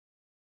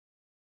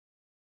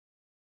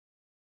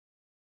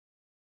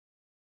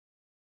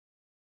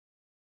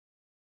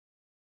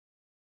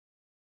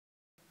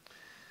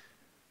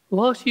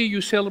Last year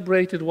you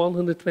celebrated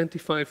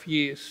 125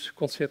 years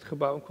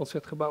Concertgebouw and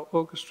Concertgebouw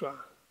Orchestra.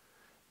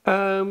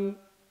 In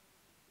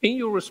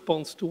your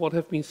response to what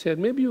have been said,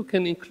 maybe you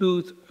can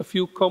include a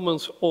few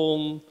comments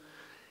on,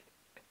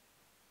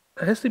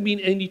 has there been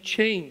any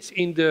change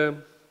in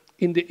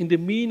the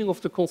meaning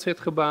of the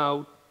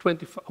Concertgebouw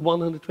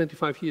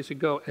 125 years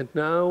ago and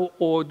now,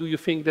 or do you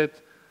think that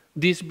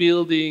this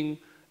building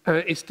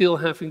is still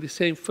having the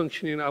same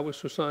function in our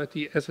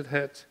society as it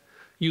had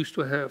used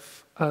to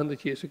have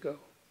 100 years ago?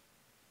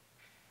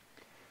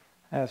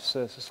 As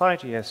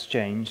society has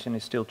changed and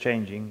is still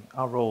changing,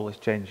 our role is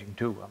changing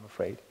too, I'm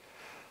afraid.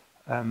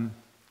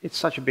 It's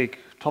such a big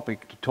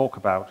topic to talk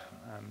about.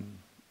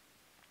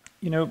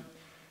 You know,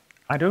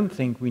 I don't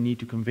think we need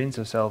to convince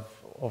ourselves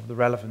of the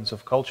relevance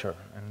of culture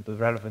and the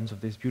relevance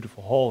of this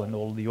beautiful hall and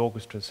all the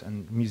orchestras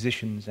and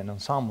musicians and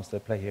ensembles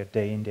that play here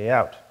day in, day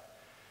out.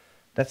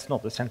 That's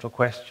not the central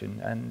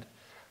question, and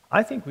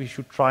I think we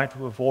should try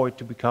to avoid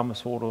to become a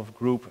sort of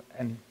group,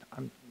 and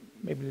I'm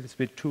maybe a little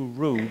bit too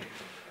rude,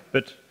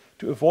 but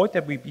to avoid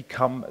that we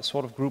become a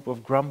sort of group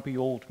of grumpy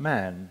old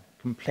men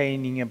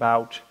complaining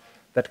about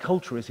that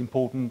culture is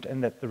important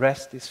and that the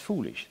rest is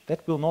foolish.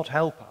 That will not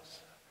help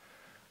us.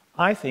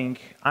 I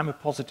think I'm a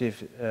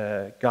positive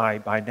guy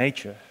by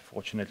nature,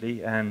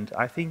 fortunately, and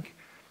I think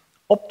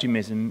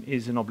optimism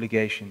is an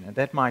obligation, and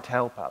that might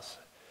help us.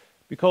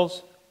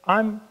 Because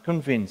I'm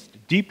convinced,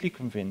 deeply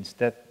convinced,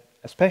 that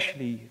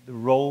especially the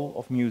role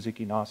of music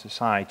in our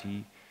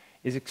society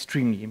is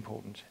extremely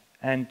important.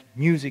 And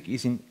music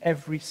is in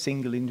every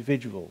single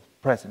individual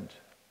present.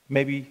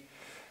 Maybe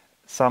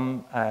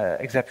some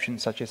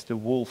exceptions, such as the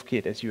wolf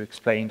kid, as you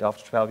explained,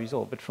 after 12 years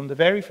old. But from the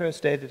very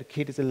first day that a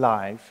kid is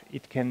alive,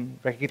 it can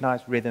recognize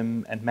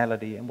rhythm and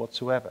melody and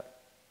whatsoever.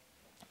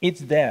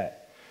 It's there.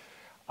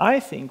 I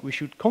think we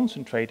should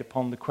concentrate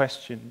upon the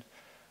question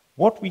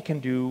what we can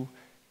do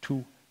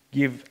to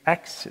give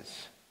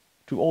access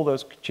to all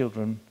those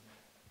children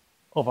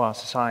of our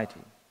society.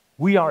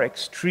 We are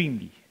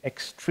extremely,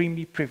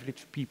 extremely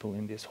privileged people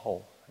in this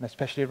hall, and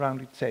especially around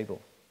the table.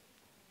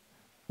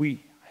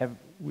 We have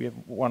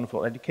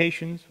wonderful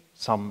educations,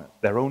 some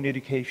their own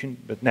education,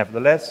 but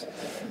nevertheless,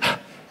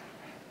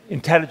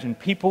 intelligent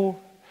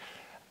people.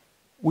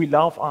 We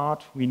love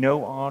art, we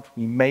know art,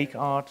 we make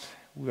art,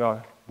 we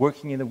are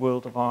working in the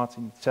world of art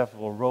in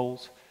several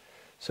roles.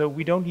 So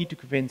we don't need to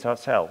convince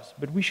ourselves,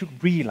 but we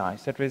should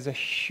realize that there is a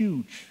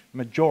huge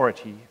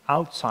majority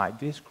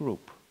outside this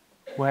group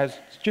who has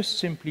just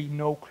simply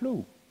no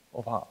clue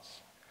of arts,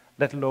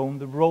 let alone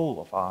the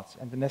role of arts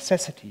and the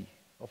necessity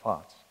of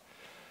arts.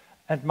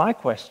 And my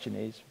question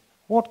is,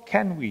 what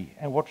can we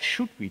and what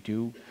should we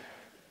do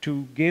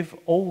to give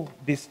all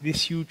this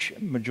huge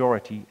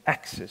majority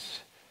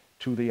access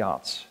to the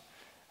arts?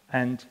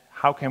 And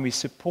how can we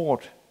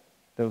support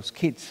those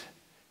kids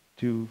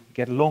to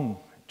get along,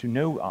 to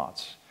know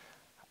arts?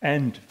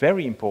 And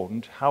very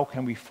important, how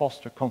can we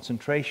foster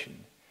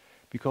concentration?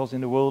 Because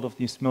in the world of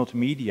this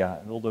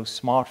multimedia and all those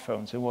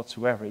smartphones and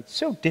whatsoever, it's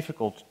so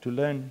difficult to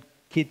learn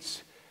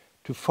kids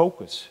to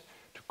focus,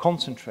 to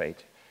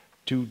concentrate,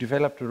 to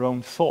develop their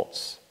own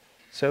thoughts.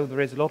 So there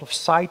is a lot of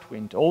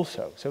sidewind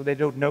also. So they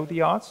don't know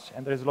the arts,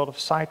 and there is a lot of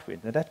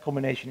sidewind. And that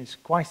combination is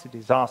quite a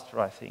disaster,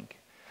 I think.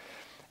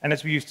 And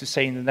as we used to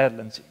say in the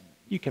Netherlands,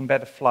 you can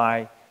better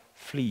fly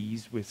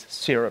fleas with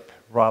syrup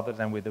rather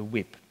than with a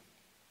whip.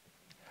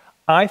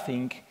 I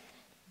think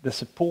the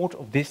support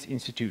of this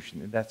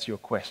institution, and that's your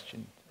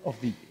question,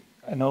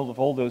 and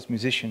all those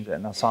musicians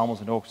and ensembles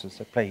and orchestras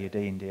that play here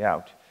day in, day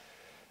out,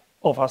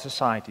 of our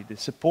society, the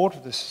support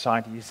of the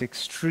society is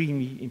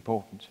extremely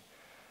important.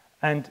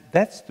 And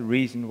that's the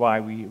reason why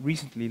we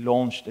recently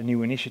launched a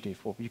new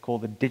initiative, what we call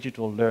the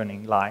Digital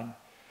Learning Line.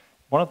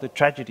 One of the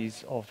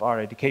tragedies of our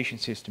education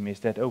system is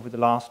that over the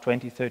last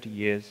 20, 30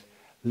 years,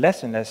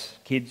 less and less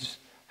kids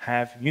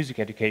have music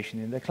education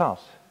in their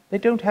class. They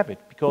don't have it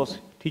because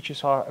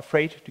teachers are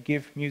afraid to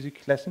give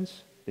music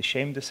lessons. They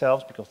shame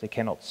themselves because they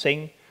cannot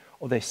sing,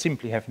 or they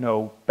simply have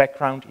no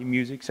background in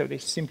music, so they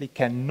simply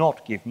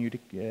cannot give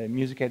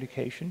music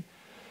education.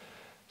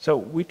 So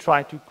we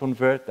try to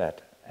convert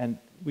that, and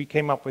we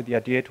came up with the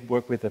idea to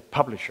work with a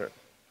publisher,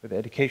 with an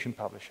education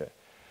publisher,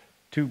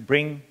 to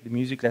bring the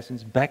music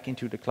lessons back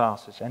into the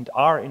classes. And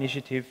our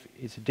initiative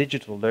is a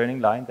digital learning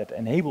line that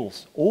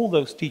enables all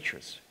those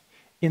teachers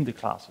in the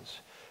classes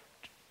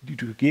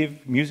to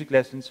give music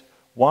lessons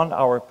 1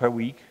 hour per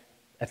week,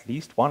 at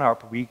least 1 hour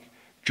per week,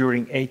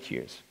 during 8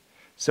 years.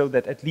 So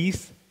that at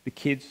least the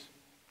kids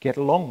get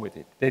along with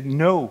it. They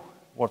know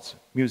what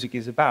music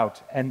is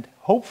about, and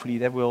hopefully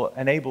that will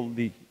enable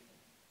the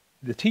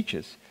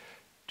teachers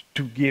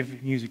to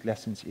give music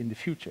lessons in the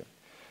future.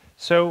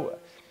 So,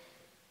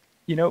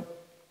 you know,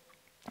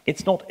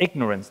 it's not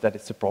ignorance that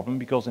is the problem,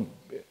 because a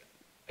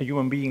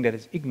human being that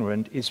is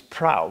ignorant is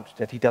proud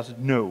that he doesn't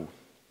know.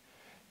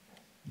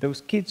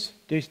 Those kids,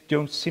 they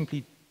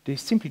simply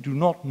do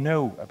not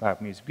know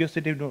about music because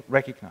they do not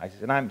recognize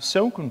it. And I'm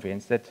so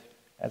convinced that,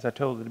 as I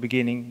told at the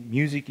beginning,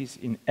 music is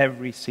in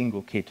every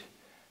single kid,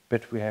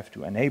 but we have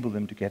to enable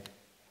them to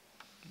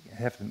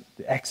have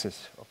the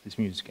access of this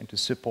music and to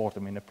support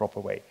them in a proper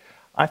way.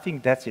 I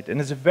think that's it. And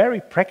it's a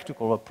very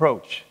practical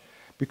approach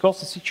because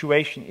the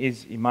situation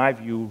is, in my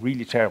view,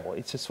 really terrible.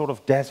 It's a sort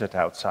of desert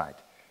outside.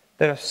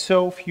 There are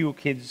so few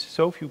kids,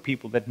 so few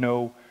people that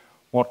know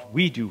what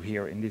we do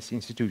here in this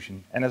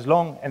institution. And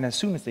as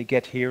soon as they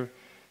get here,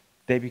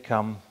 they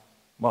become,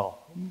 well,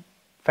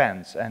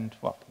 fans. And,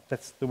 well,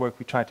 that's the work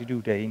we try to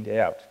do day in, day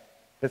out.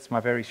 That's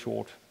my very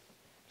short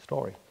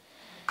story.